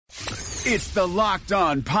It's the Locked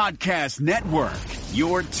On Podcast Network,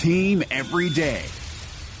 your team every day.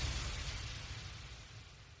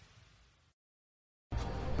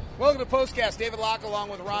 Welcome to POSTCAST. David Locke along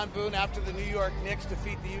with Ron Boone after the New York Knicks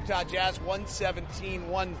defeat the Utah Jazz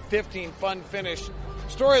 117-115. Fun finish.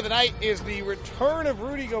 Story of the night is the return of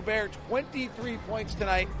Rudy Gobert, 23 points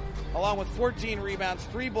tonight, along with 14 rebounds,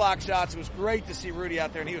 3 block shots. It was great to see Rudy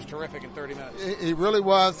out there, and he was terrific in 30 minutes. He really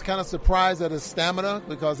was. Kind of surprised at his stamina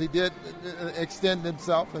because he did extend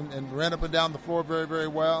himself and ran up and down the floor very, very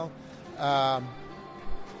well.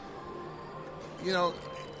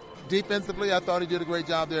 Defensively, I thought he did a great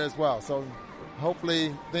job there as well. So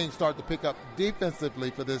hopefully things start to pick up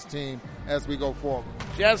defensively for this team as we go forward.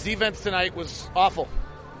 Jazz defense tonight was awful.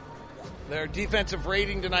 Their defensive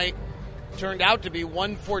rating tonight turned out to be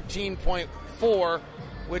 114.4,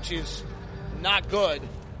 which is not good.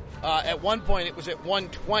 At one point, it was at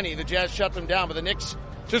 120. The Jazz shut them down. But the Knicks,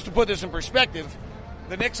 just to put this in perspective,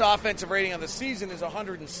 the Knicks' offensive rating on the season is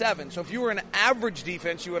 107. So if you were an average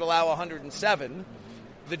defense, you would allow 107.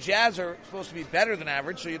 The Jazz are supposed to be better than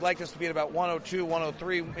average, so you'd like us to be at about 102,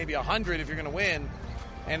 103, maybe 100 if you're going to win.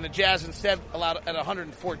 And the Jazz instead allowed at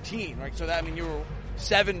 114, right? So that, I mean, you were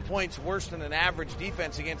 7 points worse than an average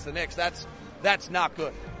defense against the Knicks. That's not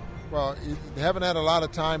good. Well, you haven't had a lot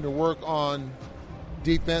of time to work on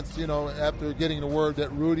defense, after getting the word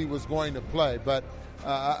that Rudy was going to play. But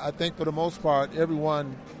I think for the most part,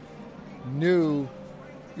 everyone knew,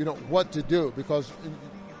 what to do because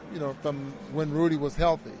from when Rudy was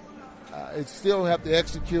healthy. It still have to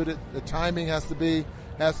execute it. The timing has to be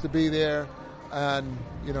there. And,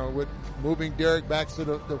 with moving Derek back to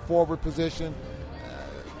the forward position,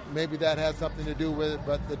 maybe that has something to do with it.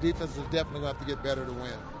 But the defense is definitely going to have to get better to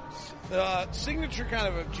win. The signature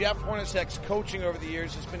kind of Jeff Hornacek's coaching over the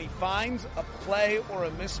years has been he finds a play or a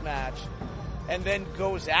mismatch and then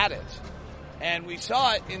goes at it. And we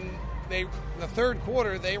saw it in the third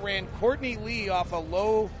quarter. They ran Courtney Lee off a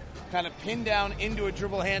low kind of pin down into a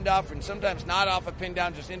dribble handoff, and sometimes not off a pin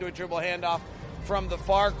down, just into a dribble handoff from the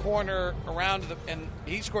far corner around and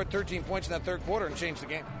he scored 13 points in that third quarter and changed the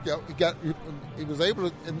game. Yeah, he was able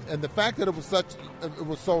to, and the fact that it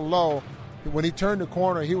was so low, when he turned the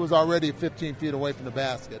corner, he was already 15 feet away from the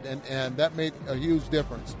basket, and that made a huge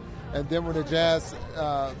difference. And then when the Jazz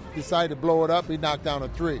decided to blow it up, he knocked down a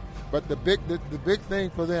 3. But the big thing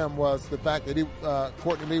for them was the fact that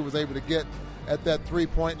Courtney Lee was able to get at that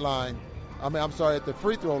 3-point line. At the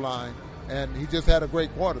free throw line, and he just had a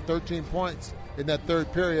great quarter, 13 points in that third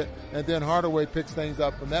period, and then Hardaway picks things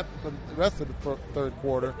up from the rest of the third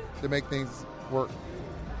quarter to make things work.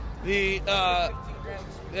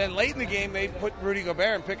 Then late in the game, they put Rudy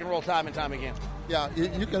Gobert in pick and roll time and time again. Yeah,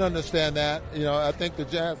 you can understand that. I think the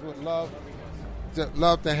Jazz would love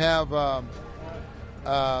to have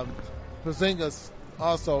Porzingis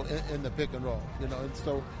also in the pick and roll. And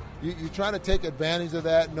so you try to take advantage of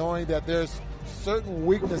that, knowing that there's certain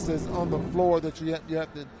weaknesses on the floor that you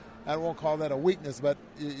have to. I won't call that a weakness, but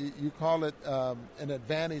you call it an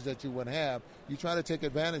advantage that you would have. You try to take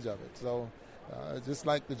advantage of it. So just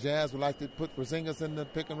like the Jazz would like to put Porzingis in the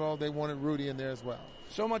pick and roll, they wanted Rudy in there as well.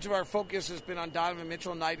 So much of our focus has been on Donovan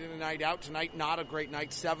Mitchell night in and night out. Tonight, not a great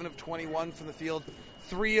night. 7 of 21 from the field,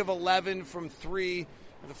 3 of 11 from 3.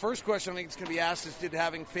 The first question I think it's going to be asked is, did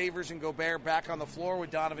having Favors and Gobert back on the floor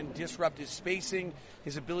with Donovan disrupt his spacing,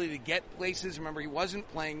 his ability to get places? Remember, he wasn't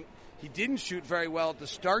playing. He didn't shoot very well to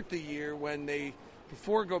start the year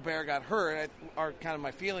before Gobert got hurt.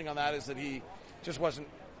 My feeling on that is that he just wasn't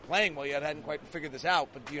playing well yet, hadn't quite figured this out.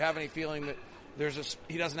 But do you have any feeling that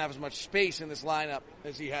he doesn't have as much space in this lineup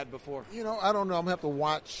as he had before? I don't know. I'm going to have to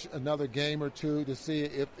watch another game or two to see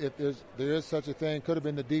if there is such a thing. Could have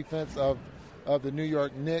been the defense of the New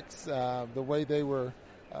York Knicks, the way they were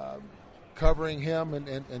covering him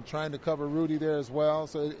and trying to cover Rudy there as well.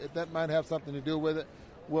 So that might have something to do with it.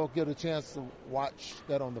 We'll get a chance to watch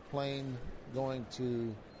that on the plane going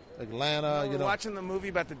to Atlanta. We're watching the movie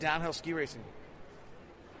about the downhill ski racing.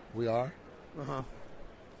 We are? Uh-huh.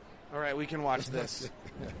 All right, we can watch this.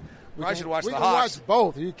 I should watch the Hawks. We can watch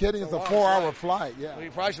both. Are you kidding? It's a 4-hour flight. Yeah. We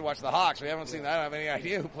probably should watch the Hawks. We haven't seen that. I don't have any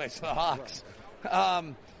idea who plays for the Hawks.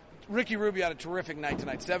 Ricky Rubio had a terrific night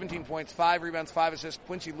tonight. 17 points, 5 rebounds, 5 assists.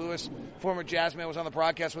 Quincy Lewis, former Jazzman, was on the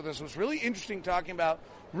broadcast with us. It was really interesting talking about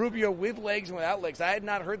Rubio with legs and without legs. I had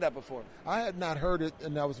not heard that before. I had not heard it,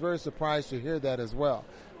 and I was very surprised to hear that as well.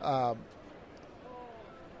 A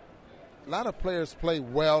lot of players play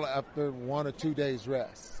well after 1 or 2 days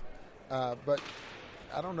rest. But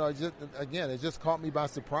I don't know. It just caught me by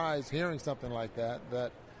surprise hearing something like that.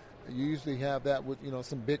 That you usually have that with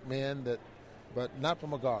some big men but not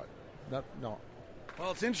from a guard. No.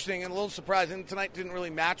 Well, it's interesting and a little surprising. Tonight didn't really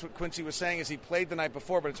match what Quincy was saying as he played the night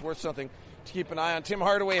before, but it's worth something to keep an eye on. Tim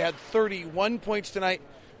Hardaway had 31 points tonight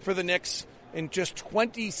for the Knicks in just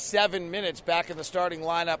 27 minutes back in the starting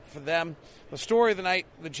lineup for them. The story of the night,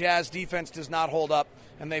 the Jazz defense does not hold up,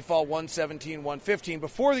 and they fall 117-115.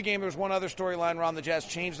 Before the game, there was one other storyline, Ron. The Jazz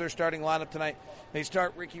changed their starting lineup tonight. They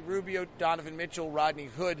start Ricky Rubio, Donovan Mitchell, Rodney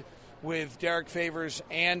Hood, with Derek Favors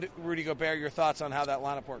and Rudy Gobert. Your thoughts on how that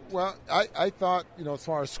lineup worked? Well, I thought, as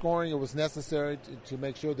far as scoring, it was necessary to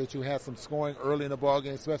make sure that you had some scoring early in the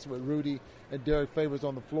ballgame, especially with Rudy and Derek Favors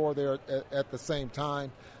on the floor there at the same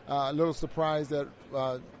time. A little surprised that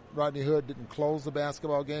Rodney Hood didn't close the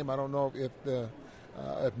basketball game. I don't know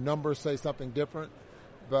if numbers say something different,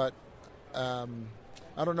 but I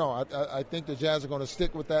don't know. I think the Jazz are going to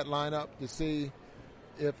stick with that lineup to see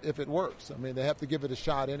if it works. I mean, they have to give it a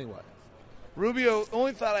shot anyway. Rubio, the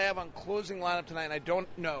only thought I have on closing lineup tonight, and I don't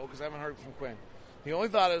know because I haven't heard from Quinn. The only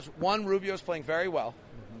thought is, one, Rubio's playing very well.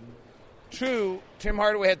 Mm-hmm. Two, Tim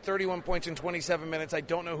Hardaway had 31 points in 27 minutes. I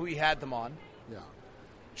don't know who he had them on. Yeah.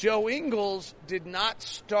 Joe Ingles did not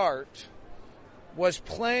start, was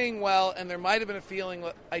playing well, and there might have been a feeling,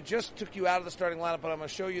 I just took you out of the starting lineup, but I'm going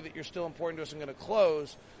to show you that you're still important to us. I'm going to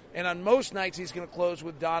close. And on most nights, he's going to close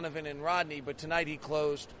with Donovan and Rodney, but tonight he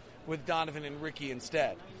closed with Donovan and Ricky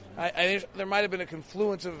instead. I think there might have been a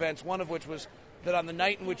confluence of events, one of which was that on the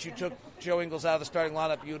night in which you took Joe Ingles out of the starting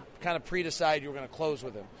lineup, you kind of pre-decided you were going to close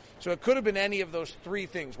with him. So it could have been any of those three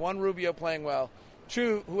things. One, Rubio playing well.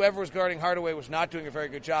 Two, whoever was guarding Hardaway was not doing a very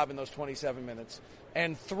good job in those 27 minutes.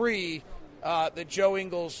 And three, that Joe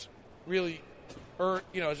Ingles really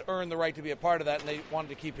has earned the right to be a part of that, and they wanted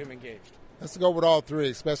to keep him engaged. Let's go with all three,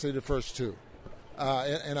 especially the first two.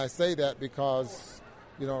 And I say that because,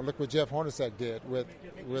 look what Jeff Hornacek did with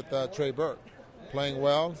Trey Burke. Playing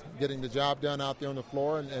well, getting the job done out there on the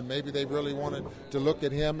floor, and maybe they really wanted to look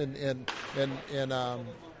at him in a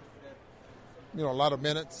lot of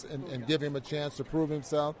minutes and give him a chance to prove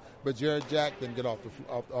himself. But Jared Jack didn't get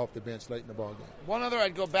off the bench late in the ballgame. One other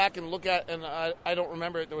I'd go back and look at, and I don't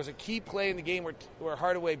remember it. There was a key play in the game where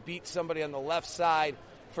Hardaway beat somebody on the left side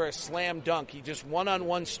for a slam dunk. He just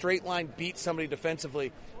one-on-one straight line beat somebody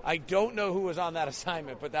defensively. I don't know who was on that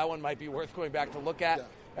assignment, but that one might be worth going back to look at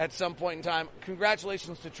some point in time.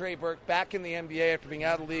 Congratulations to Trey Burke, back in the NBA after being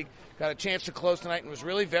out of the league. Got a chance to close tonight and was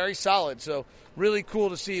really very solid. So really cool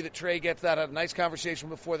to see that Trey gets that. Had a nice conversation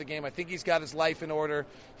before the game. I think he's got his life in order.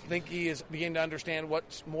 I think he is beginning to understand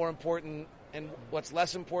what's more important and what's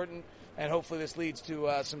less important, and hopefully this leads to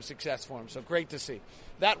some success for him. So great to see.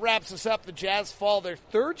 That wraps us up. The Jazz fall their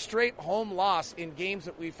third straight home loss in games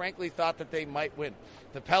that we frankly thought that they might win.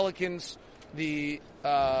 The Pelicans, the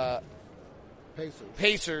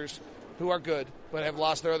Pacers, who are good, but have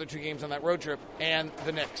lost their other two games on that road trip, and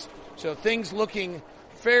the Knicks. So things looking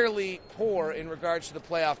fairly poor in regards to the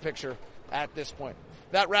playoff picture at this point.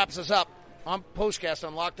 That wraps us up on POSTCAST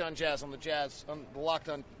on Locked On Jazz on the Locked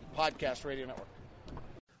On Podcast Radio Network.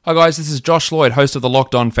 Hi guys, this is Josh Lloyd, host of the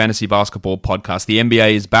Locked On Fantasy Basketball Podcast. The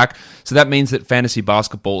NBA is back, so that means that fantasy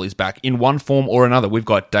basketball is back in one form or another. We've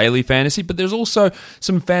got daily fantasy, but there's also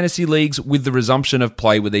some fantasy leagues with the resumption of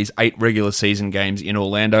play with these 8 regular season games in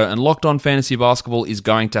Orlando, and Locked On Fantasy Basketball is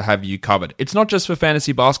going to have you covered. It's not just for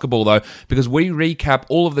fantasy basketball though, because we recap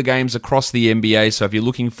all of the games across the NBA, so if you're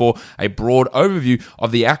looking for a broad overview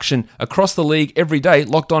of the action across the league every day,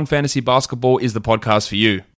 Locked On Fantasy Basketball is the podcast for you.